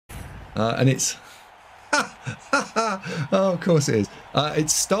And it's... oh, of course it is.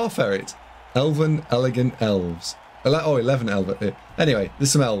 It's Star Ferret. Elven Elegant Elves. Oh, 11 Elven. Anyway,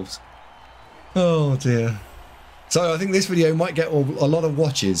 there's some elves. Oh, dear. So I think this video might get a lot of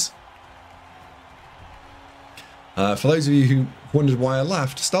watches. For those of you who wondered why I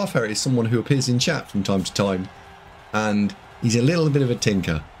laughed, Star Ferret is someone who appears in chat from time to time. And he's a little bit of a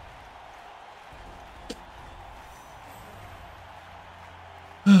tinker.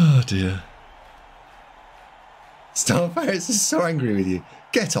 Oh, dear. Star Ferret is so angry with you.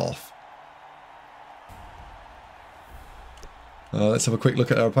 Get off. Let's have a quick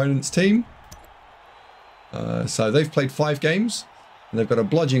look at our opponent's team. So they've played 5 games. And they've got a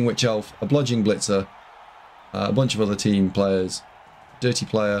bludgeoning Witch Elf, a bludgeoning Blitzer, a bunch of other team players, Dirty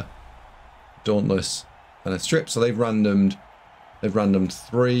Player, Dauntless, and a Strip. So they've randomed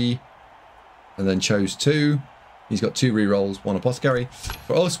 3 and then chose 2. He's got 2 rerolls, 1 Apothecary.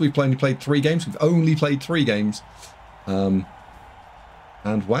 For us, we've only played 3 games. We've only played 3 games. And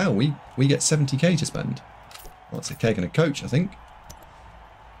wow, we get 70k to spend. Well, that's a cake and a coach, I think.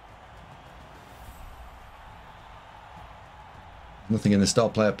 Nothing in the star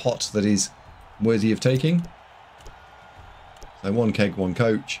player pot that is worthy of taking. So 1 cake, 1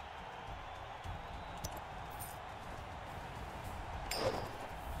 coach.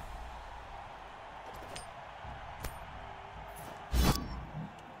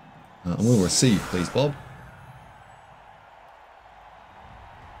 And we'll receive, please, Bob.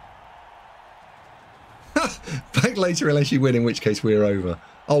 Back later unless you win, in which case we're over.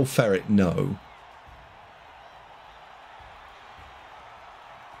 Oh, Ferret, no.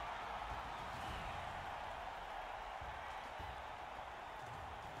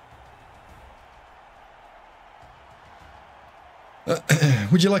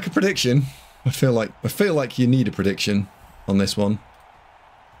 Would you like a prediction? I feel like you need a prediction on this one.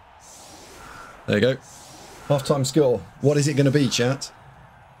 There you go. Half-time score. What is it going to be, chat?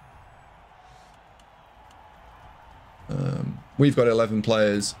 We've got 11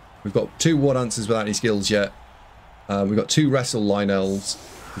 players. We've got 2 War Dancers without any skills yet. We've got 2 Wrestle Line Elves.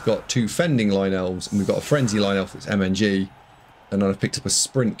 We've got 2 Fending Line Elves. And we've got a Frenzy Line Elf that's MNG. And then I've picked up a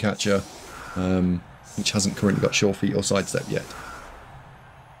Sprint Catcher, which hasn't currently got Sure Feet or Sidestep yet.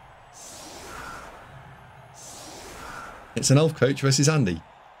 It's an Elf Coach versus Andy.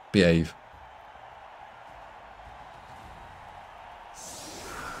 Behave.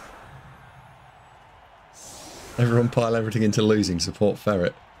 Everyone pile everything into losing. Support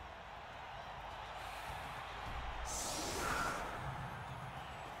Ferret.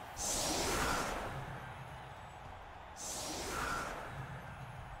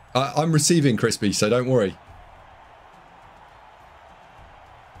 I'm receiving, Crispy, so don't worry.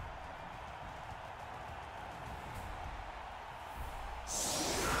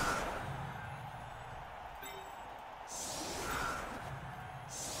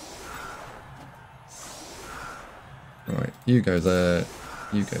 Right, you go there,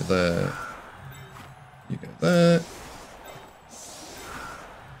 you go there, you go there.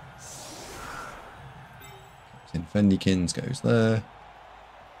 Captain Fendykins goes there.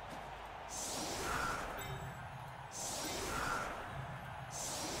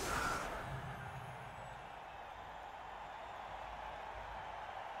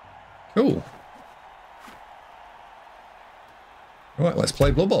 Cool. Right, let's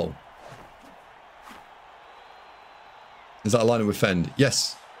play Blood Bowl. Is that a line with Fend?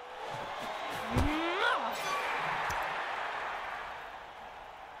 Yes.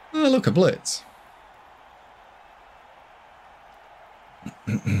 Oh, look, a Blitz.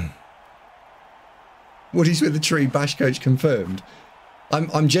 Woody's with the tree, Bash Coach confirmed.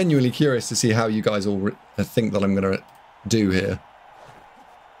 I'm genuinely curious to see how you guys all think that I'm going to do here.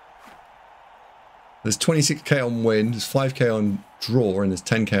 There's 26k on win, there's 5k on draw, and there's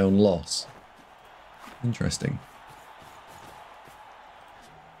 10k on loss. Interesting.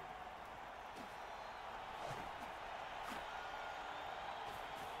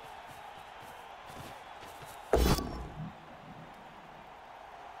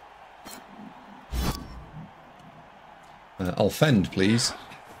 I'll fend, please.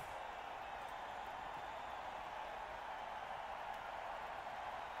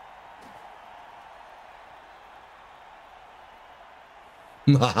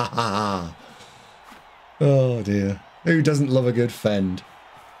 Oh dear. Who doesn't love a good fend?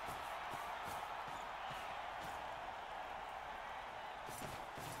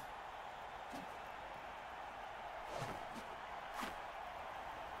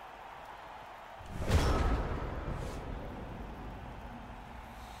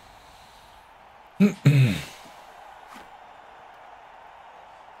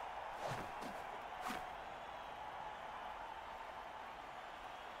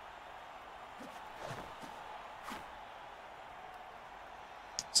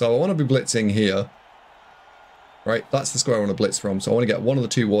 So I want to be blitzing here. Right, that's the square I want to blitz from. So I want to get one of the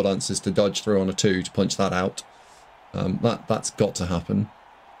 2 war dancers to dodge through on a 2 to punch that out. That's got to happen.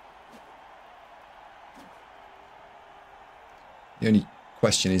 The only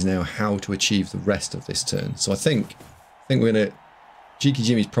question is now how to achieve the rest of this turn. So I think we're gonna. Cheeky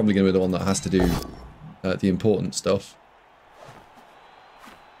Jimmy's probably gonna be the one that has to do the important stuff.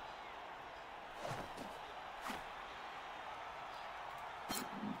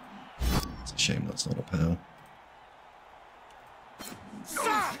 It's a shame that's not a POW.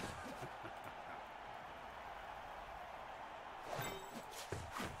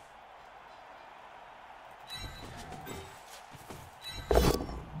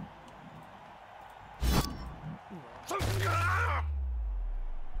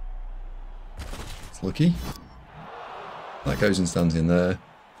 It's lucky. That goes and stands in there.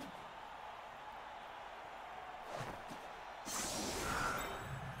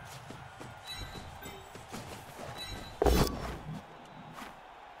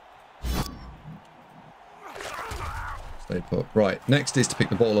 Stay put. Right, next is to pick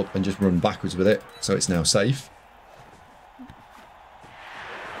the ball up and just run backwards with it, so it's now safe.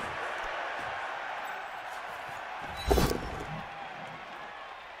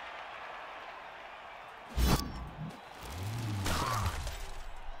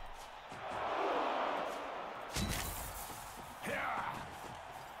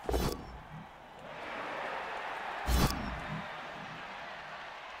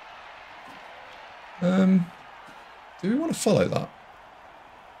 Do we want to follow that?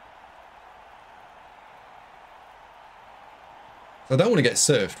 I don't want to get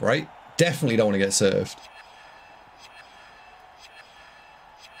surfed, right? Definitely don't want to get surfed.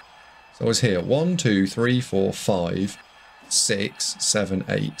 So I was here. 1, 2, 3, 4, 5, 6, 7,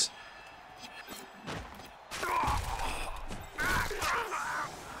 8.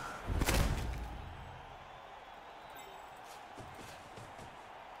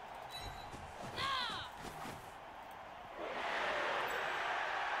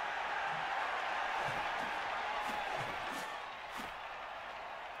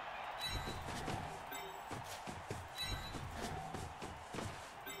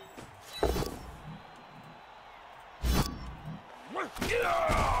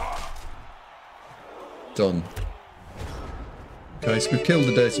 Done. Okay, so we've killed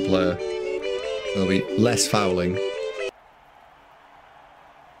the dirty player. There'll be less fouling.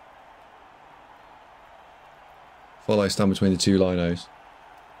 Follow, stand between the 2 linos.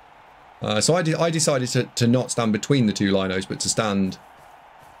 So I decided to not stand between the 2 linos, but to stand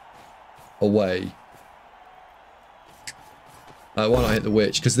away. Why not hit the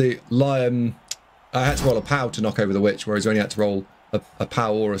witch? Because the lion, I had to roll a POW to knock over the witch, whereas I only had to roll a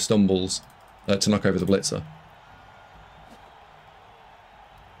POW or a stumbles to knock over the blitzer.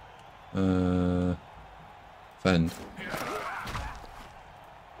 Fend.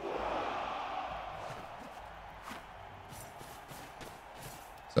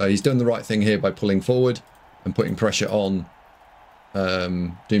 So he's done the right thing here by pulling forward and putting pressure on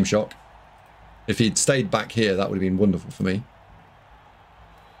Doomshock. If he'd stayed back here, that would have been wonderful for me.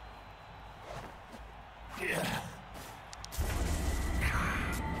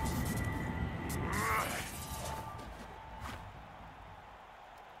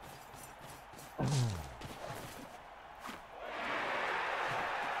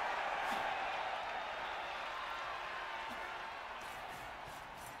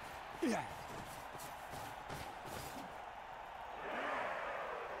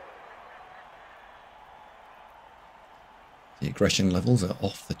 The aggression levels are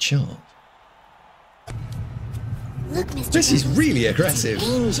off the chart. Look, Mr. This is Elves, really aggressive.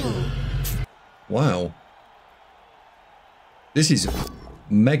 Angel. Wow. This is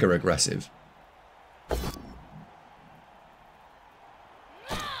mega aggressive.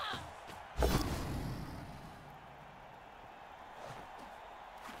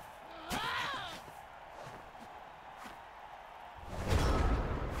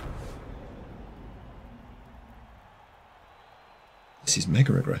 This is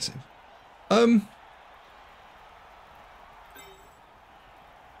mega aggressive.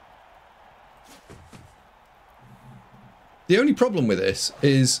 The only problem with this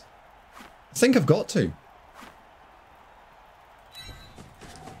is I think I've got to.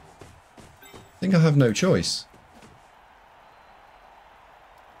 I think I have no choice.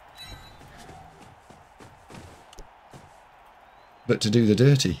 But to do the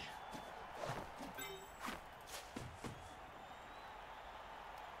dirty.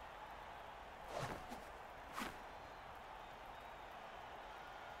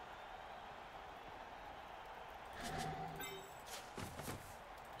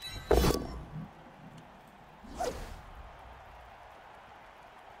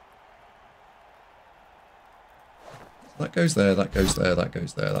 So that goes there, that goes there, that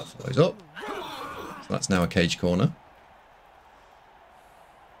goes there, that follows up. So that's now a cage corner.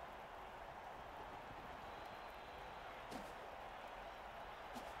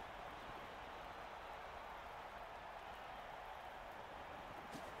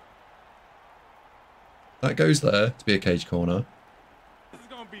 That goes there to be a cage corner. This is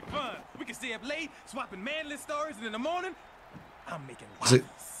gonna be fun. We can stay up late, swapping manly stories, and in the morning, I'm making Is it?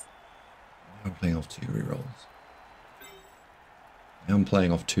 waffles. I'm playing off 2 rerolls. I'm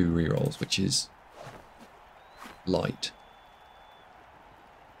playing off 2 rerolls, which is light.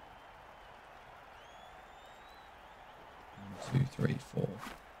 One, two, three, four.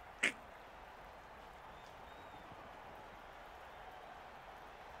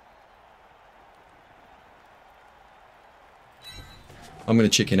 I'm going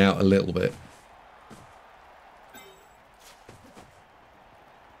to chicken out a little bit.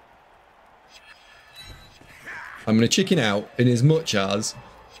 I'm going to chicken out in as much as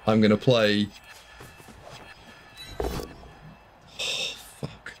I'm going to play... Oh,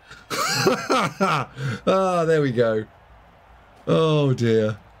 fuck. Ah, there we go. Oh,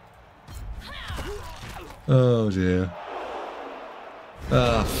 dear. Oh, dear.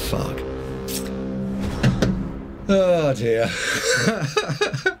 Ah, fuck. Oh, dear.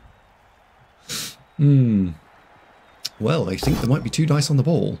 Well, I think there might be 2 dice on the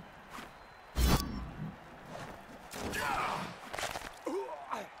ball.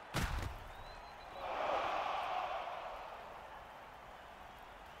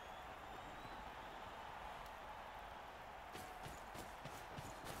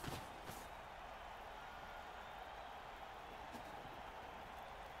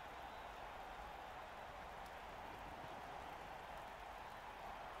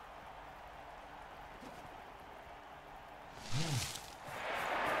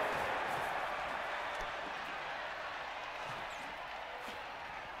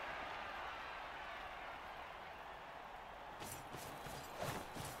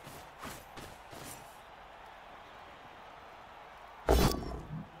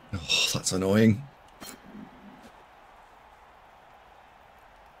 Oh, that's annoying.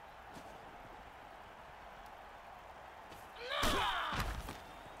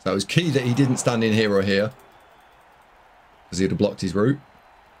 So it was key that he didn't stand in here or here, because he'd have blocked his route.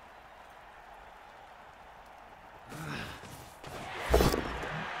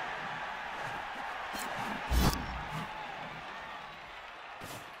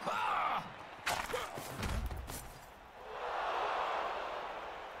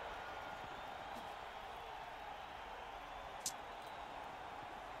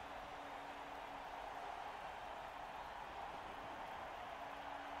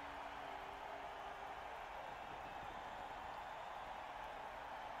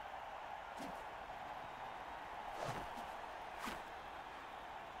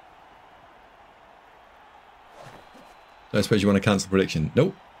 I suppose you want to cancel prediction.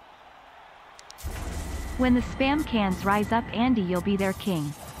 Nope. When the spam cans rise up, Andy, you'll be their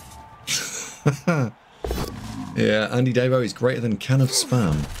king. Yeah, Andy Davo is greater than can of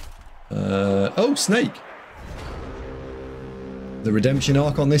spam. Oh, Snake. The redemption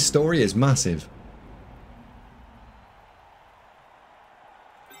arc on this story is massive.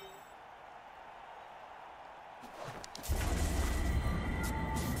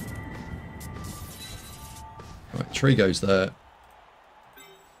 Right, tree goes there.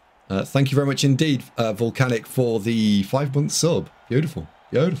 Thank you very much indeed, Volcanic, for the 5-month sub. Beautiful,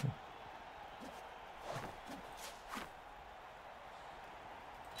 beautiful.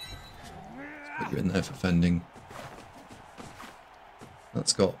 Let's put you in there for fending.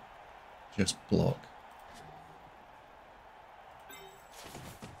 That's got just block.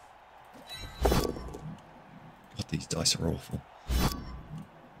 God, these dice are awful.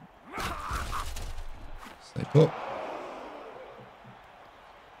 Stay put.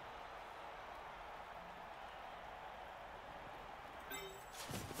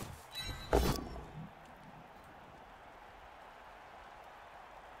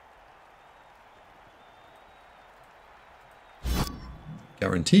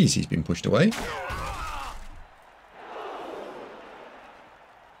 Guarantees he's been pushed away.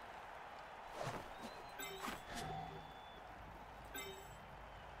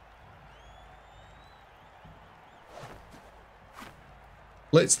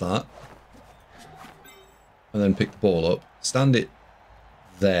 Blitz that. And then pick the ball up. Stand it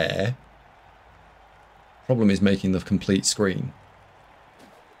there. Problem is making the complete screen.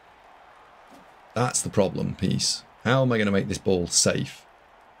 That's the problem piece. How am I going to make this ball safe?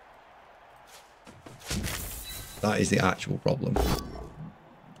 That is the actual problem.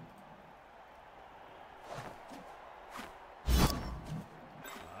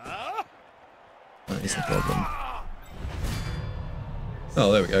 That is the problem.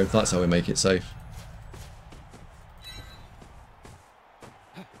 Oh, there we go. That's how we make it safe.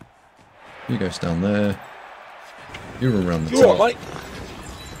 You go down there. You run around the top. Right,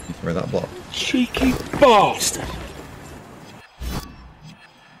 You throw that block. cheeky bastard.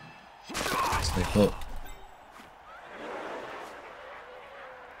 Stay put.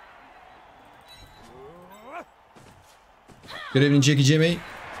 Good evening, Jiggy Jimmy.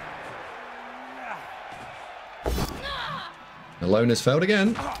 The loan has failed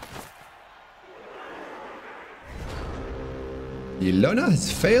again. The loner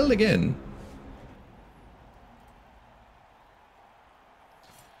has failed again.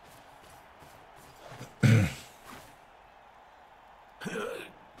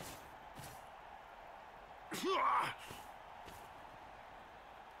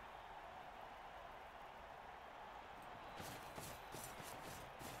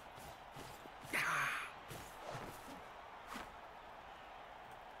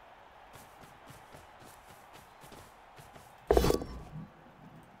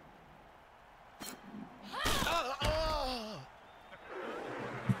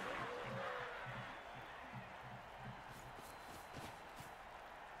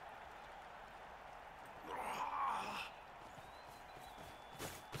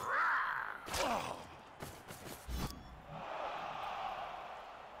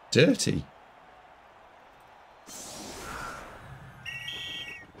 Dirty.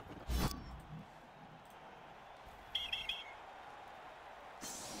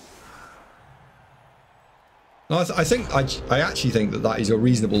 No, I actually think that is a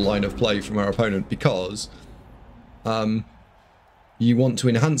reasonable line of play from our opponent because you want to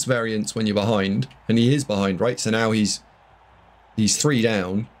enhance variance when you're behind, and he is behind, right? So now he's 3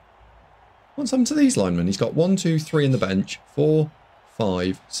 down. What's happened to these linemen? He's got 1, 2, 3 in the bench, 4,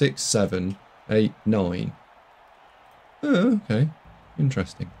 5, 6, 7, 8, 9. Oh, okay.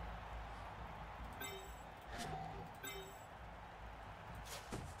 Interesting.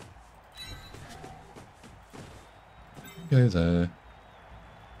 Go there.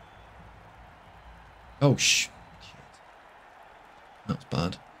 Oh, shit. That's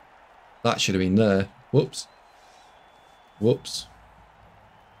bad. That should have been there. Whoops. Whoops.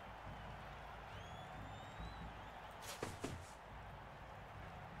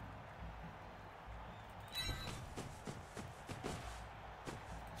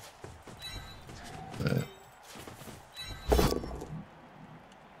 There.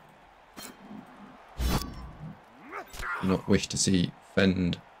 Do not wish to see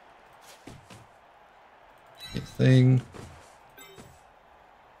fend a thing.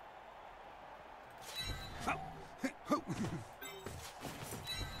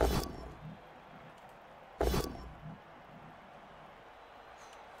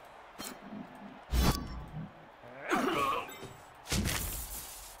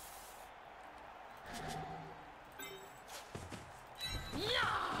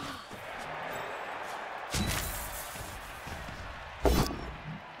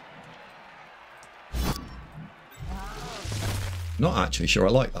 Not actually sure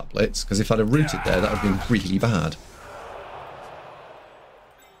I like that blitz, because if I'd have rooted there, that would have been really bad.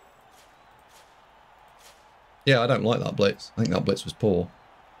 Yeah, I don't like that blitz. I think that blitz was poor.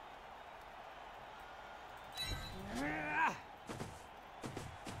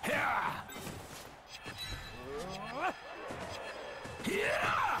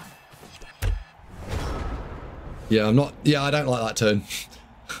 Yeah, I don't like that turn.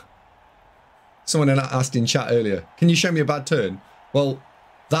 Someone asked in chat earlier, can you show me a bad turn? Well,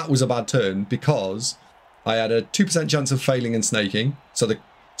 that was a bad turn because I had a 2% chance of failing and snaking. So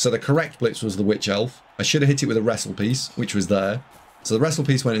the correct blitz was the witch elf. I should have hit it with a wrestle piece, which was there. So the wrestle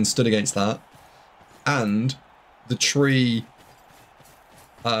piece went and stood against that. And the tree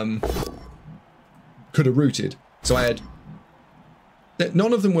could have rooted. So I had...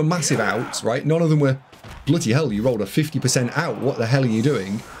 None of them were massive outs, right? None of them were... Bloody hell, you rolled a 50% out. What the hell are you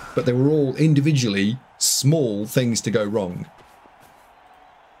doing? But they were all individually small things to go wrong.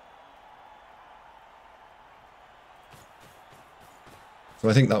 So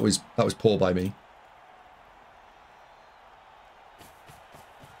I think that was poor by me.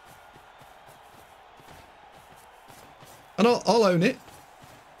 And I'll own it.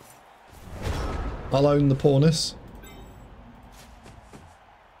 I'll own the poorness.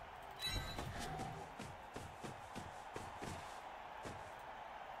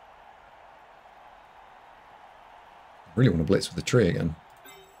 I really want to blitz with the tree again.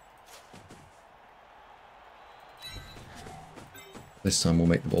 This time we'll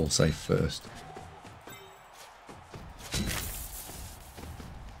make the ball safe first.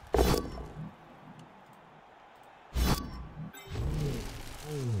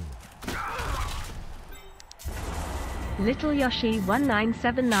 Little Yoshi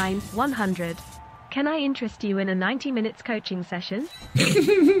 1979 100. Can I interest you in a 90 minutes coaching session?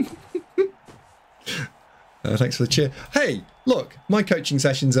 Thanks for the cheer. Hey, look, my coaching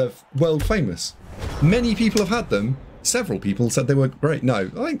sessions are world famous. Many people have had them. Several people said they were great. No,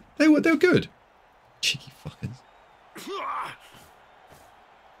 I think they were good. Cheeky fuckers.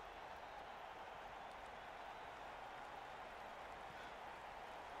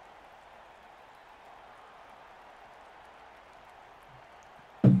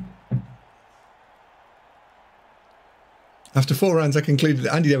 After 4 rounds, I concluded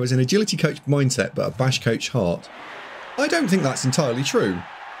that Andy there was an agility coach mindset, but a bash coach heart. I don't think that's entirely true.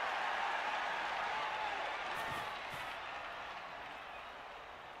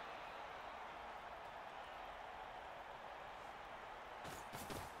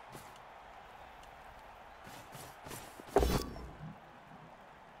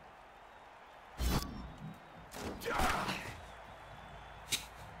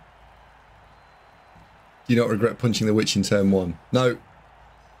 Do you not regret punching the witch in turn 1? No.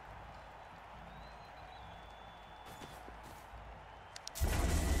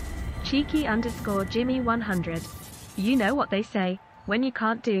 Cheeky _ Jimmy 100. You know what they say, when you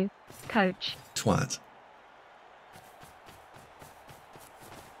can't do, coach. Twat.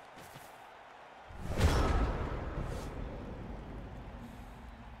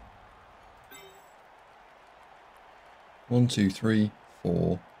 One, 2, 3,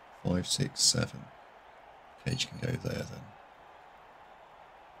 4, 5, 6, 7. Cage can go there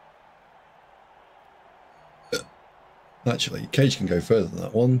then. Actually, Cage can go further than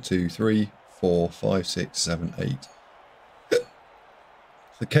that. 1, 2, 3, 4, 5, 6, 7, 8.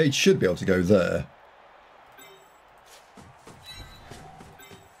 The Cage should be able to go there.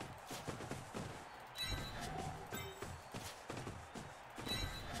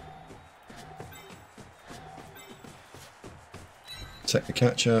 Take the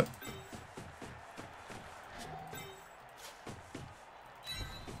catcher.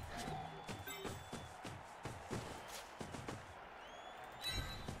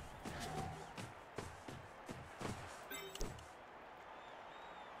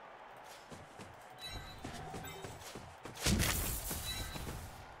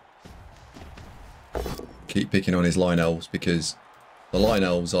 Keep picking on his line elves because the line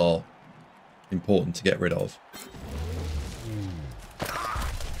elves are important to get rid of.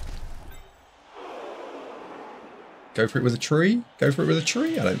 Go for it with a tree? Go for it with a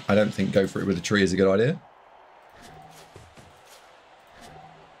tree? I don't think go for it with a tree is a good idea.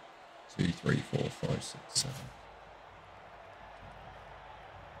 2, 3, 4, 5, 6, 7.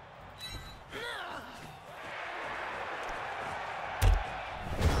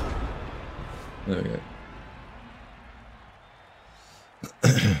 There we go.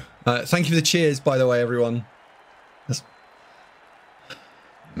 Thank you for the cheers, by the way, everyone. Is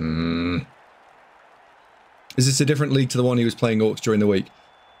this a different league to the one he was playing Orcs during the week?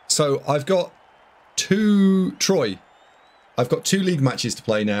 So I've got Troy. I've got 2 league matches to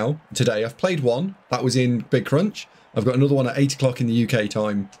play now. Today I've played one. That was in Big Crunch. I've got another one at 8 o'clock in the UK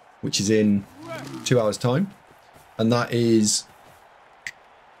time, which is in 2 hours time. And that is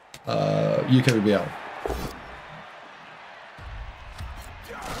UKBBL.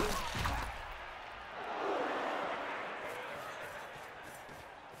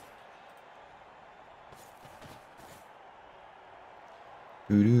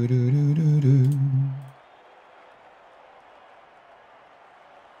 Do, do, do, do, do.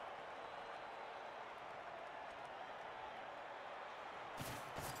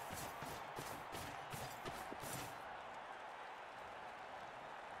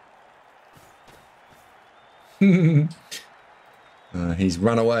 He's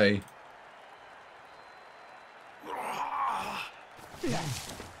run away.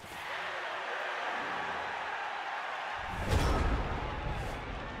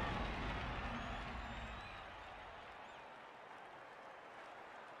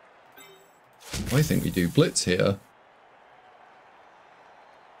 I think we do blitz here.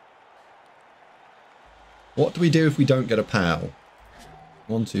 What do we do if we don't get a POW?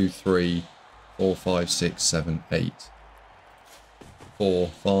 1, 2, 3, 4, 5, 6, 7, 8. 4,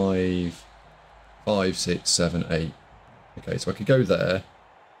 5, 5, 6, 7, 8. Okay, so I could go there.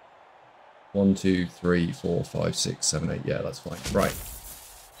 1, 2, 3, 4, 5, 6, 7, 8. Yeah, that's fine. Right.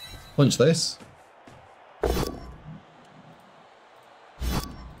 Punch this.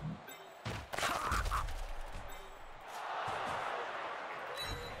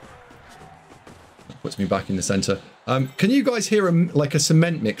 Puts me back in the center. Can you guys hear like a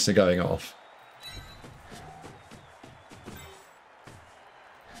cement mixer going off?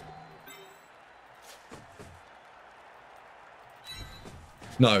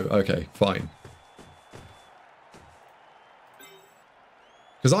 No, okay, fine.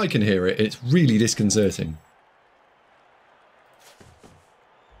 Because I can hear it, it's really disconcerting.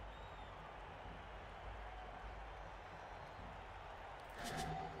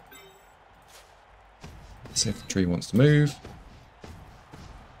 Let's see if the tree wants to move.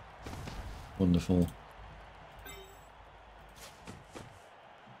 Wonderful.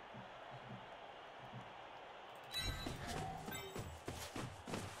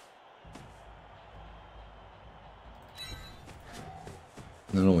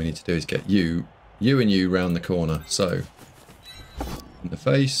 And then all we need to do is get you and you round the corner. So, in the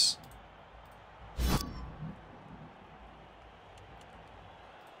face.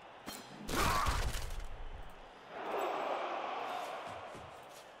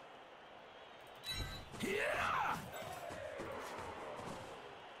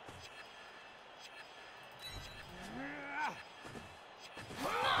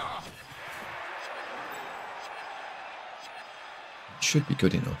 Should be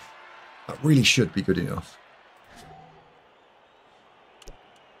good enough. That really should be good enough.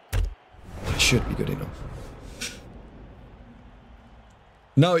 That should be good enough.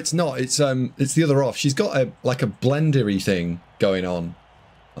 No, it's not. It's the other off. She's got a like a blendery thing going on.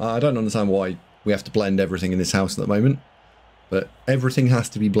 I don't understand why we have to blend everything in this house at the moment, but everything has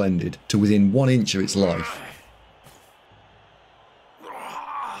to be blended to within 1 inch of its life.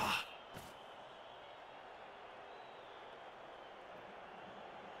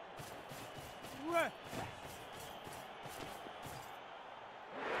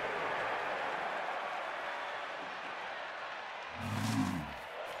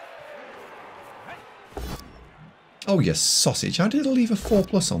 Oh, you sausage. How did I leave a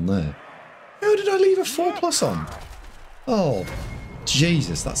 4+ on there? How did I leave a 4+ on? Oh,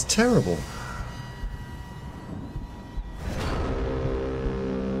 Jesus, that's terrible.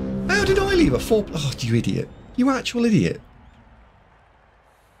 How did I leave a 4+? Oh, you idiot. You actual idiot.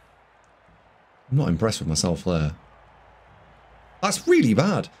 I'm not impressed with myself there. That's really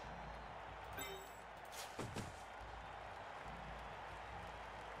bad.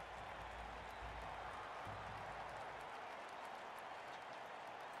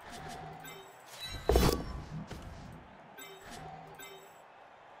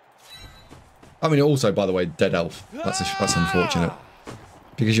 I mean, also, by the way, dead elf. That's unfortunate.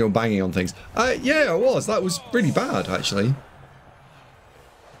 Because you're banging on things. Yeah, I was. That was really bad, actually.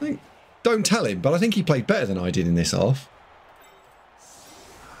 I think, don't tell him, but I think he played better than I did in this half.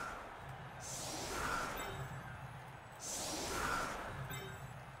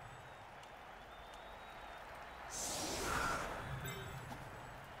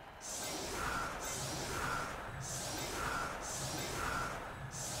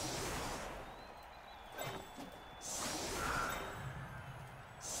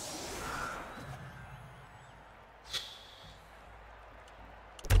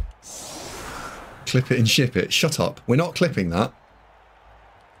 Clip it and ship it. Shut up. We're not clipping that.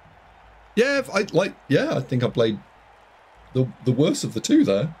 Yeah, I think I played the worst of the two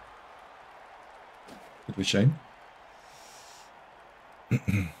there. Bit of a shame.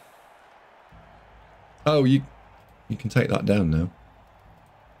 Oh, you can take that down now.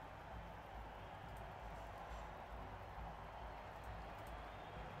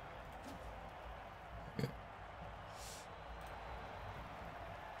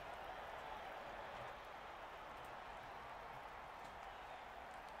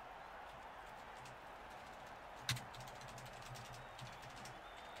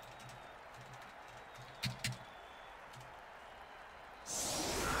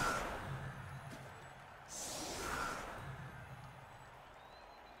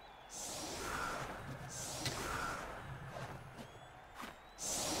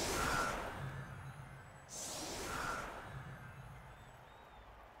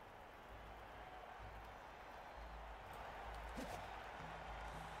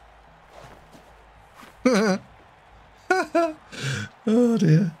 Oh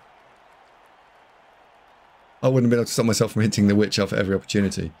dear. I wouldn't have been able to stop myself from hitting the witch off at every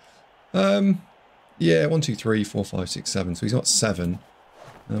opportunity. Yeah, 1, 2, 3, 4, 5, 6, 7. So he's got 7.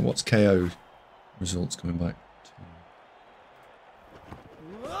 What's KO results coming back?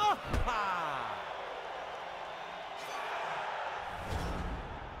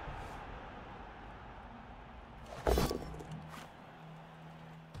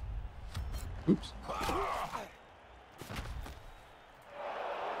 Oops.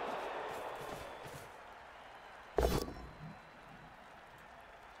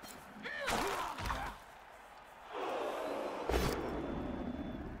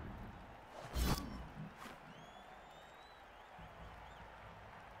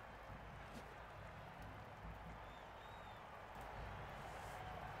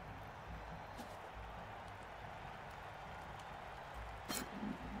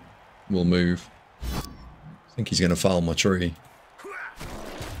 will move. I think he's going to foul my tree.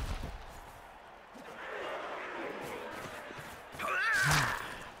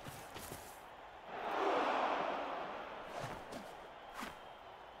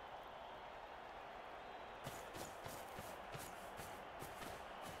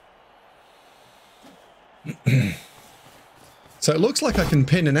 So it looks like I can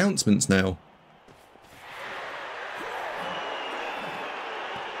pin announcements now.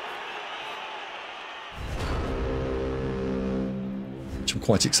 Which I'm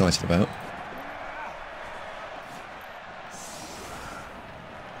quite excited about.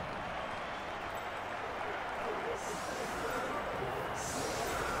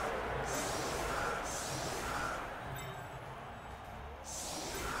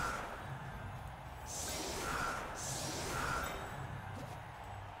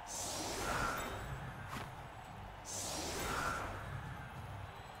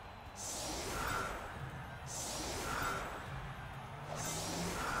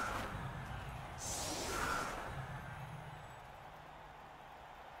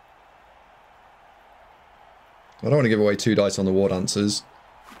 I don't want to give away 2 dice on the ward answers.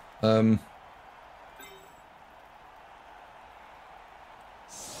 Let me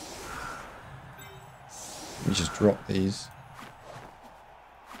just drop these.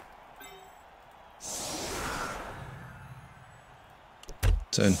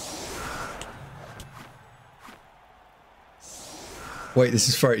 Turn. Wait, this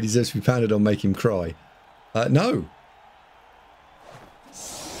is Ferret. He deserves to be pounded on, make him cry. No.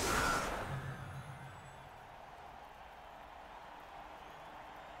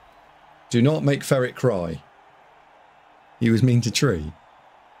 Do not make Ferret cry. He was mean to Tree.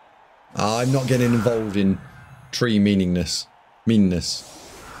 I'm not getting involved in Tree meanness.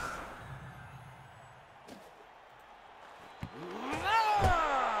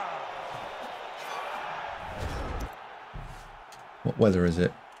 What weather is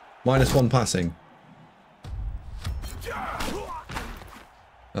it? -1 passing.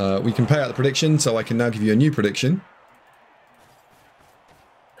 We can pay out the prediction, so I can now give you a new prediction.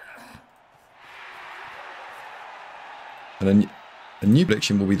 And a new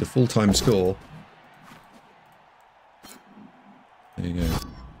prediction will be the full-time score. There you go.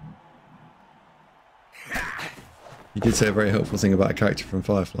 You did say a very helpful thing about a character from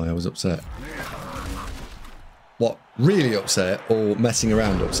Firefly. I was upset. What? Really upset or messing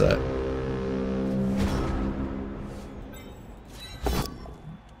around upset?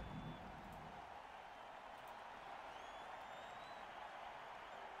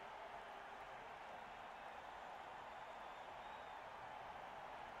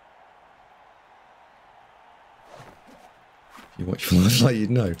 If you watch Firefly, you'd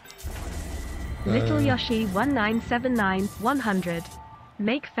know. Little Yoshi 1979 100.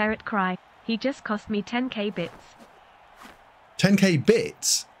 Make Ferret cry. He just cost me 10k bits. 10k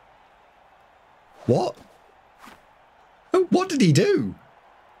bits? What? Oh, what did he do?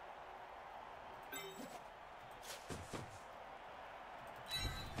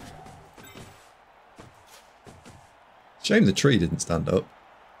 Shame the tree didn't stand up.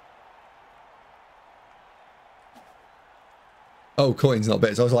 Oh, coins, not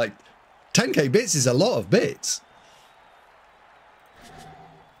bits. I was like, 10k bits is a lot of bits.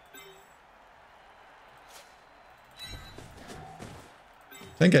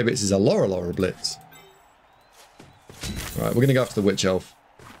 $10k bits is a Laura blitz. Right, we're going to go after the witch elf.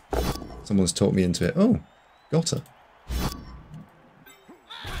 Someone's talked me into it. Oh, got her.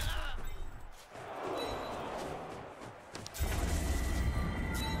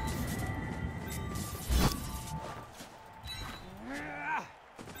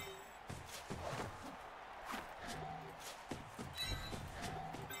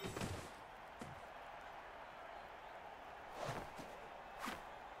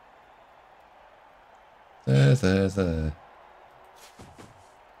 There.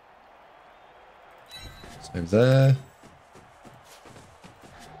 So there.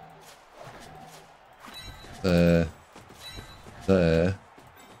 There.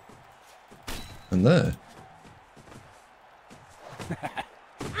 And there.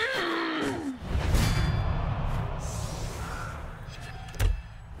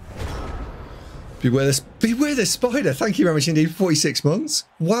 Beware the spider. Thank you very much indeed. 46 months.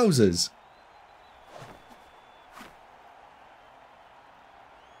 Wowzers.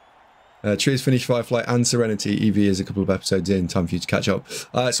 Tree's finished Firefly and Serenity. EV is a couple of episodes in. Time for you to catch up.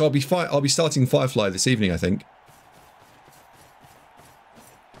 So I'll be starting Firefly this evening, I think.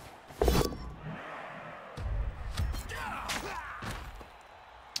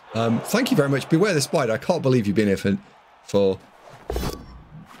 Thank you very much. Beware the spider. I can't believe you've been here for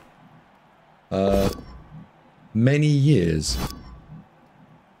Many years.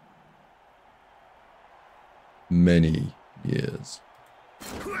 Many years.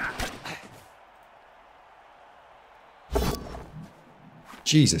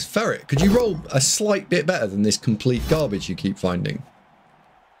 Jesus, Ferret, could you roll a slight bit better than this complete garbage you keep finding?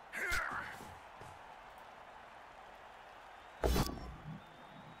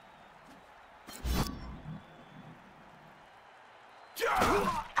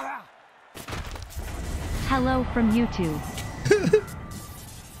 Hello from YouTube.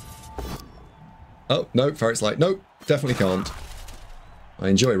 Oh, no, Ferret's like, nope, definitely can't. I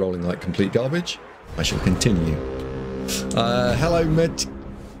enjoy rolling like complete garbage. I shall continue. Hello,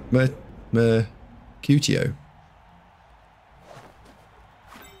 Mercutio.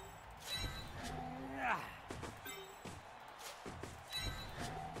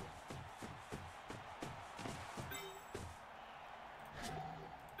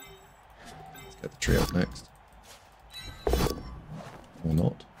 Let's get the tree up next. Or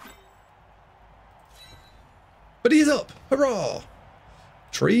not. But he's up! Hurrah!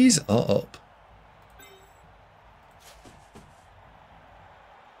 Trees are up.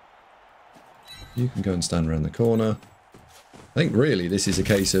 You can go and stand around the corner. I think really this is a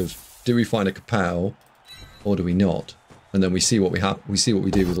case of, do we find a kapow or do we not? And then we see what we have. We see what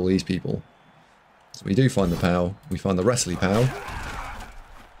we do with all these people. So we do find the pow. We find the wrestly pow.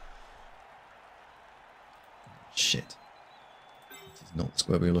 Shit. This is not the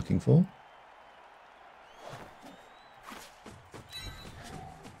square we were looking for.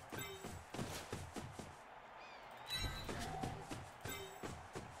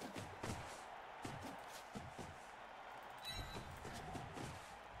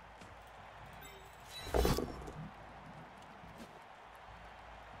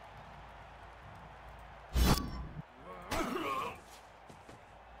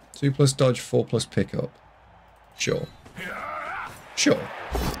 Two plus dodge, 4 plus pickup. Sure. Sure.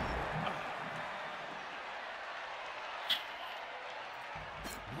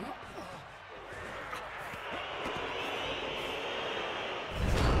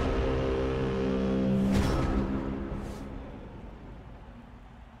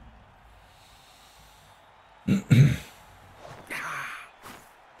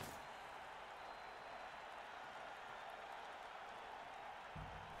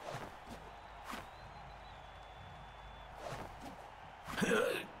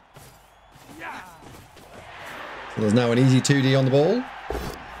 So there's now an easy 2D on the ball.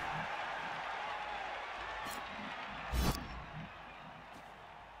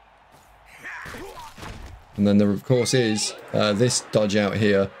 And then there, of course, is this dodge out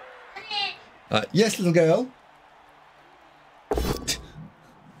here. Yes, little girl.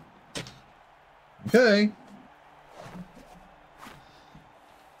 Okay.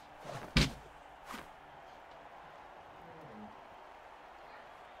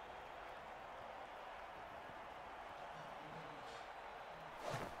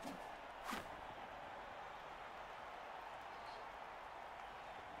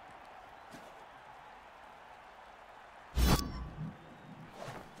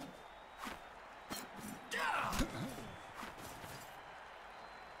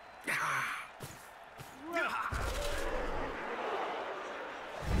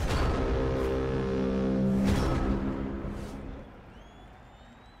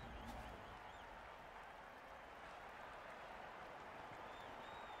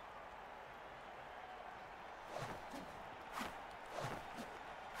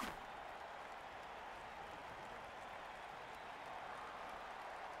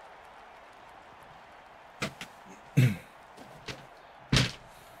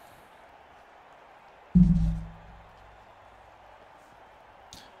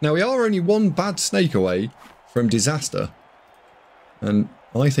 Now, we are only one bad snake away from disaster. And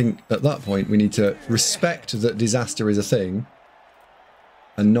I think at that point we need to respect that disaster is a thing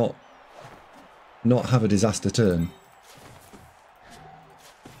and not have a disaster turn.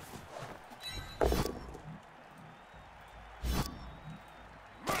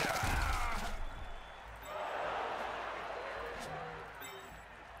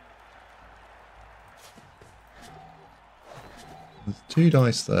 There's 2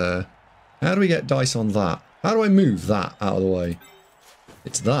 dice there. How do we get dice on that? How do I move that out of the way?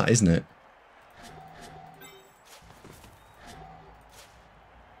 It's that, isn't it?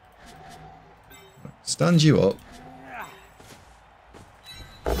 Stand you up.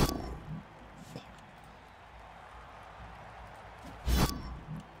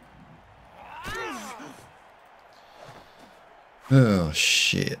 Oh,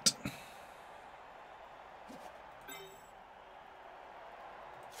 shit.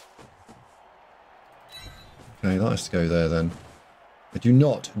 Okay, that has to go there then. I do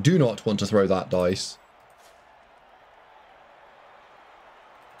not want to throw that dice.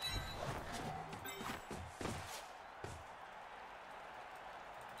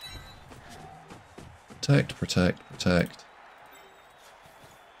 Protect, protect, protect.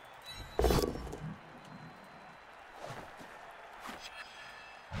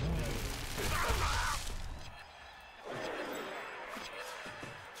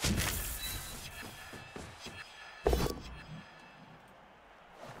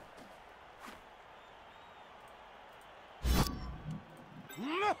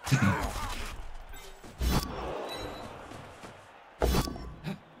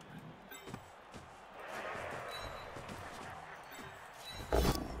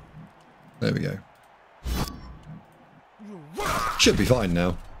 There we go. Should be fine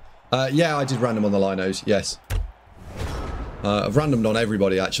now. Yeah, I did random on the linos, yes. I've randomed on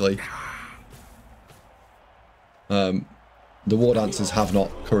everybody, actually. The war dancers have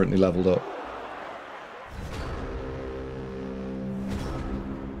not currently leveled up.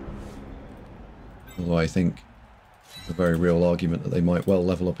 Although I think there's a very real argument that they might well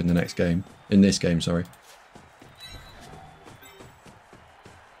level up in the next game. In this game, sorry.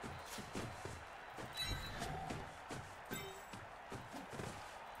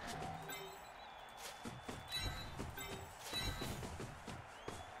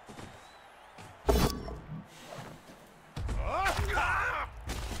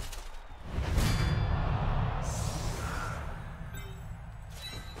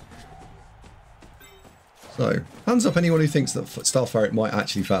 So, hands up anyone who thinks that Star Ferret might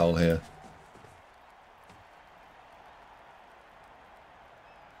actually foul here.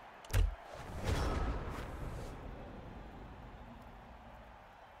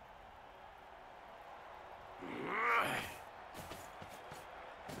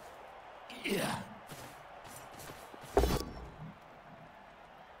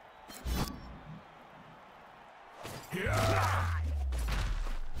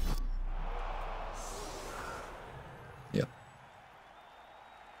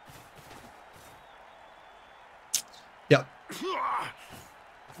 Yep.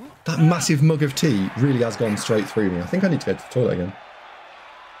 That massive mug of tea really has gone straight through me. I think I need to go to the toilet again.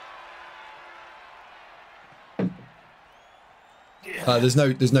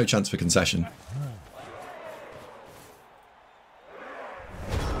 There's no chance for concession.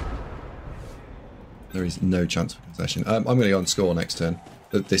 There is no chance for concession. I'm going to go on score next turn.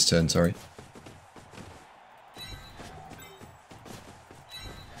 This turn, sorry.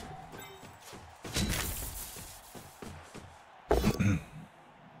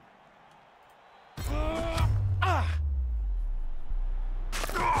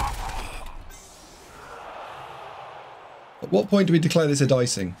 At what point do we declare this a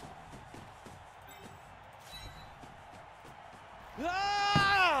dicing?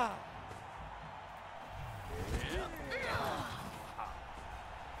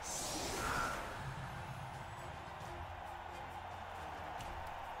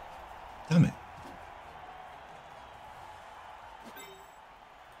 Damn it.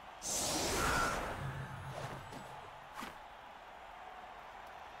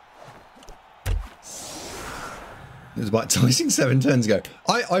 It was about dicing 7 turns ago.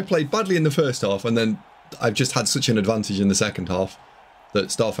 I played badly in the first half, and then I've just had such an advantage in the second half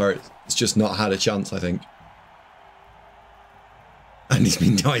that Star Ferret has just not had a chance, I think. And he's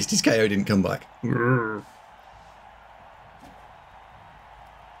been diced, his KO didn't come back.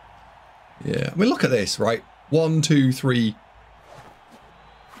 Yeah, I mean, look at this, right? 1, 2, 3,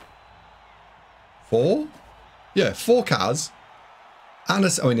 4? Yeah, 4 Kaz. And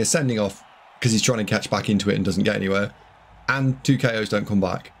a sending off because he's trying to catch back into it and doesn't get anywhere. And 2 KOs don't come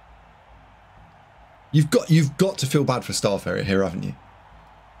back. You've got to feel bad for Star Ferret here, haven't you?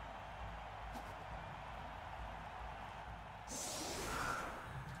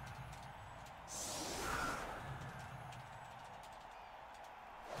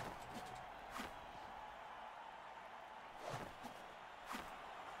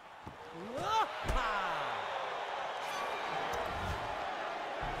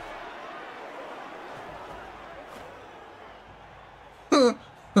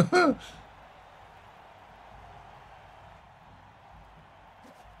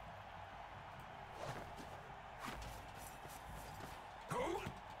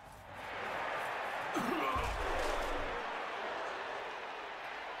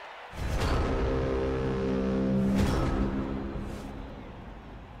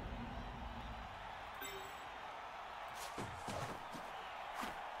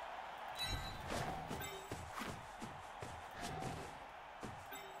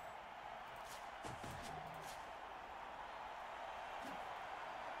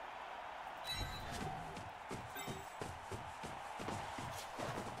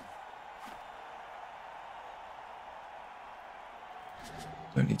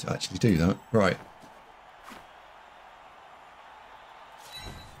 Don't need to actually do that. Right.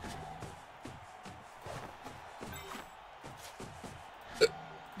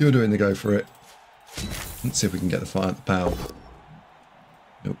 You're doing the go for it. Let's see if we can get the fire at the pow.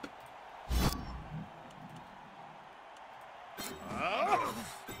 Nope.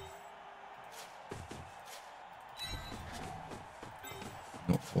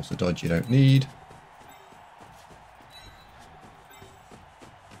 Not force a dodge you don't need.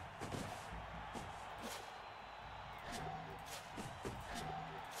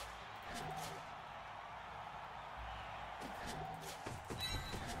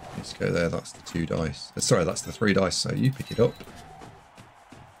 Let's go there, that's the 2 dice. Sorry, that's the 3 dice, so you pick it up.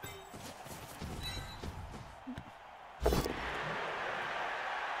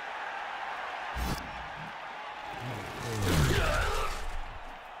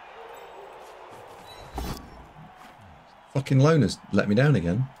 Fucking loner's let me down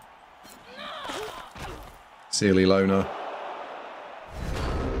again. Silly loner.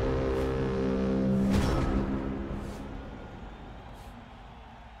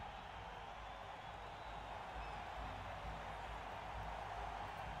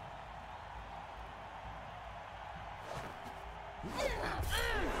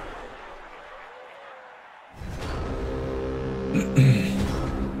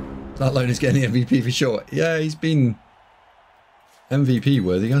 That loner's getting the MVP for sure. Yeah, he's been MVP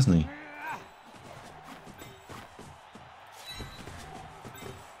worthy, hasn't he?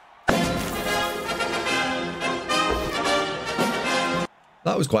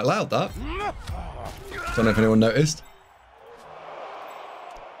 That was quite loud, that. Don't know if anyone noticed.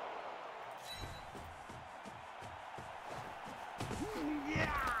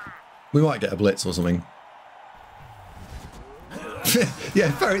 We might get a blitz or something. Yeah,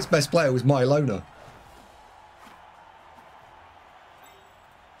 Ferret's best player was my loner.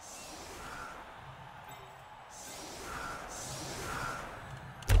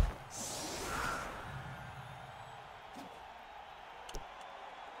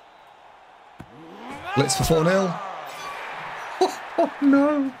 Blitz for 4-0. Oh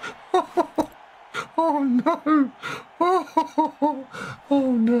no. Oh no.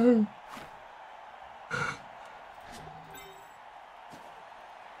 Oh no.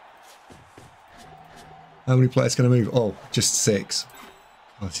 How many players can I move? Oh, just 6.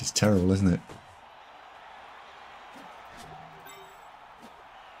 Oh, this is terrible, isn't it?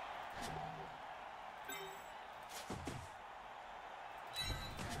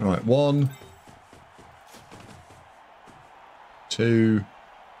 Right, 1, 2.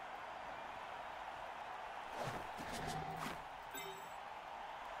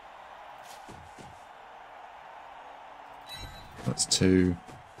 That's 2.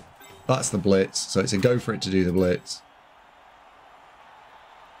 That's the blitz, so it's a go for it to do the blitz.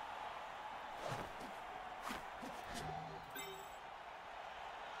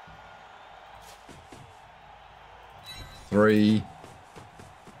 Three.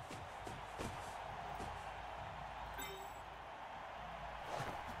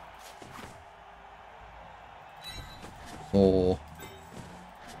 4.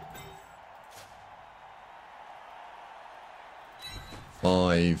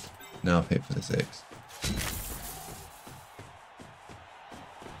 5. Now I've hit for the 6.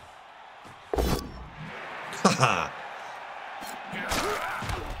 Haha!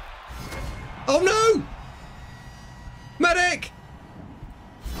 Oh no! Medic!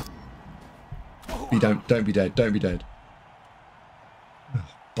 Don't be dead. Don't be dead. Oh,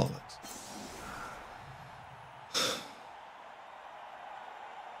 bollocks.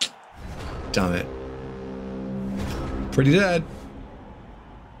 Damn it. Pretty dead.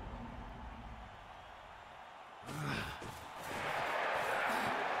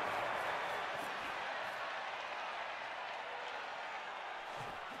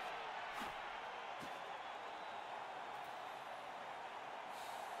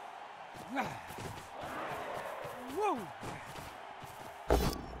 Whoa!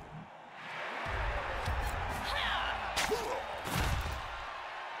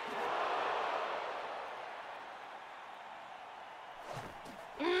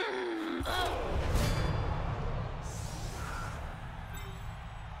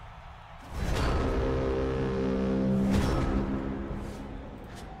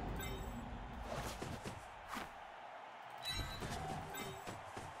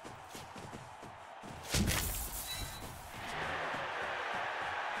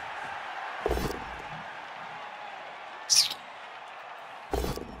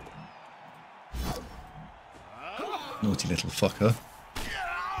 Naughty little fucker.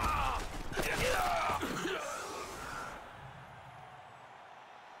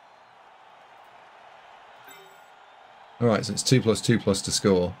 Alright, so it's 2+2+ to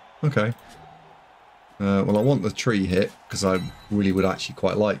score. Okay. Well, I want the tree hit, because I really would actually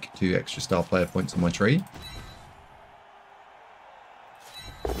quite like 2 extra star player points on my tree.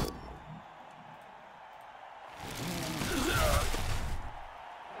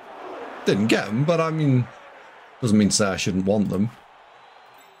 Didn't get them, but I mean, doesn't mean to say I shouldn't want them.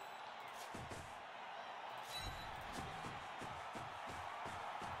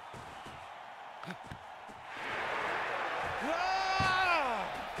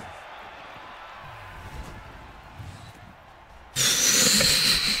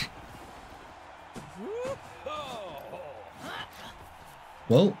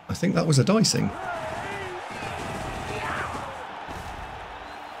 Well, I think that was a dicing.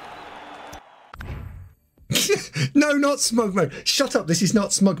 No, not smug mode. Shut up, this is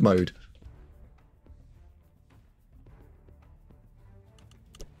not smug mode.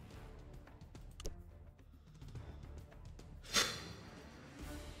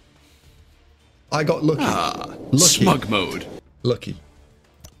 I got lucky. Lucky. Smug mode. Lucky.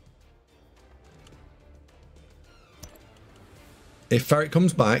 If Ferret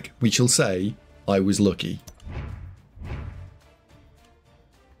comes back, we shall say, I was lucky.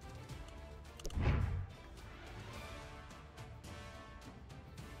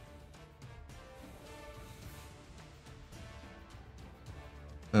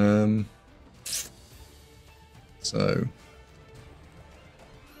 So...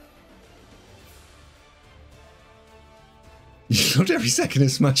 You loved every second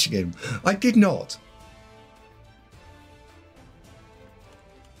of smashing him. I did not.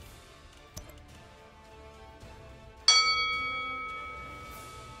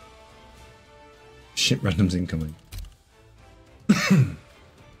 Shit, random's incoming.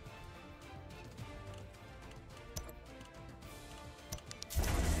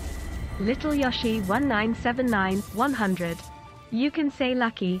 Little Yoshi 1979 100. You can say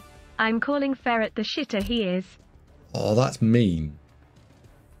lucky. I'm calling Ferret the shitter he is. Oh, that's mean.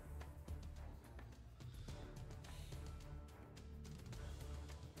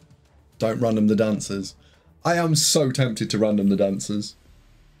 Don't random the dancers. I am so tempted to random the dancers.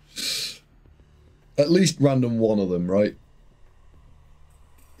 At least random one of them, right?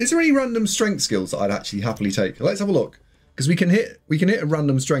 Is there any random strength skills that I'd actually happily take? Let's have a look. Because we can hit a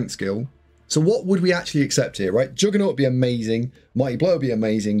random strength skill. So what would we actually accept here, right? Juggernaut would be amazing. Mighty Blow would be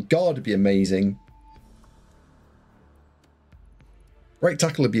amazing. Guard would be amazing. Break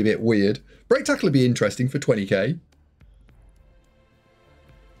Tackle would be a bit weird. Break Tackle would be interesting for 20k.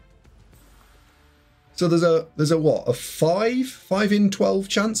 So there's a what? A 5 in 12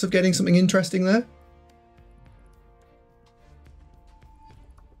 chance of getting something interesting there?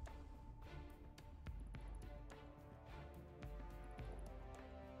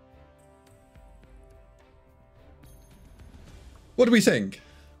 What do we think?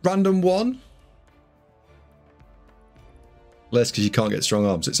 Random 1? Less because you can't get strong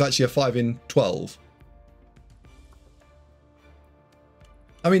arms. It's actually a 5 in 12.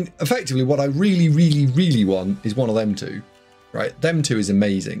 I mean, effectively, what I really, really, really want is one of them two. Right? Them two is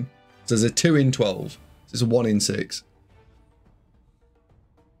amazing. So there's a 2 in 12. So it's a 1 in 6.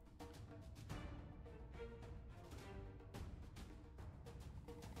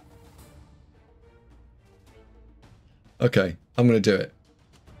 Okay, I'm going to do it.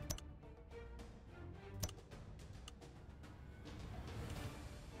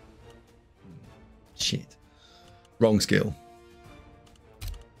 Shit. Wrong skill.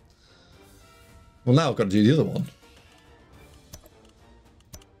 Well, now I've got to do the other one.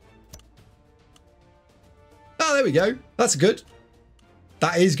 Oh, there we go. That's good.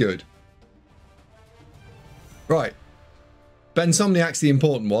 That is good. Right. Ben Somniac's the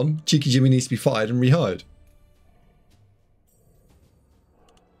important one. Cheeky Jimmy needs to be fired and rehired.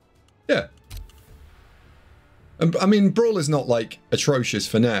 Yeah. I mean, Brawler's not like atrocious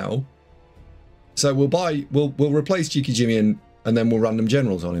for now. So we'll replace Cheeky Jimmy and then we'll random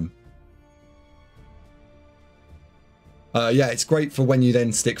generals on him. Yeah, it's great for when you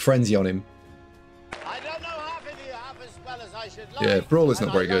then stick Frenzy on him. I don't know half of you half as well as I should like. Yeah, Brawler's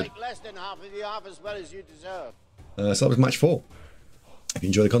not very good. Like less than half of you half as well as you deserve. So that was match 4. If you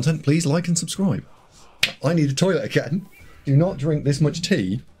enjoy the content, please like and subscribe. I need a toilet again. Do not drink this much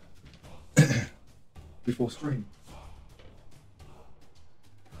tea before stream.